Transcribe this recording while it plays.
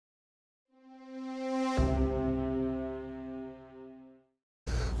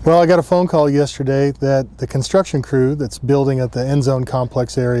Well, I got a phone call yesterday that the construction crew that's building at the end zone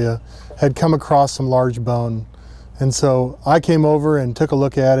complex area had come across some large bone. And so I came over and took a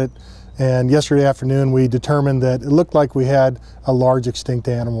look at it, and yesterday afternoon we determined that it looked like we had a large extinct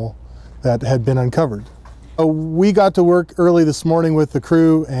animal that had been uncovered. We got to work early this morning with the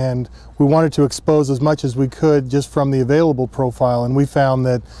crew, and we wanted to expose as much as we could just from the available profile, and we found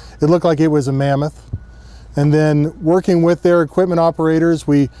that it looked like it was a mammoth. And then working with their equipment operators,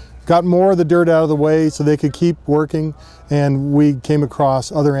 we got more of the dirt out of the way so they could keep working, and we came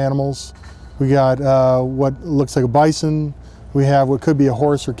across other animals. We got what looks like a bison, we have what could be a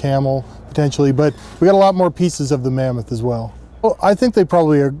horse or camel potentially, but we got a lot more pieces of the mammoth as well. Well, I think they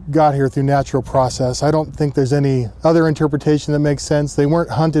probably got here through natural process. I don't think there's any other interpretation that makes sense. They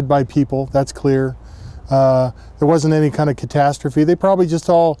weren't hunted by people, that's clear. There wasn't any kind of catastrophe. They probably just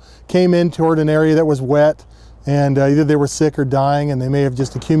all came in toward an area that was wet, and either they were sick or dying, and they may have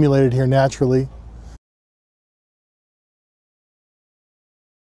just accumulated here naturally.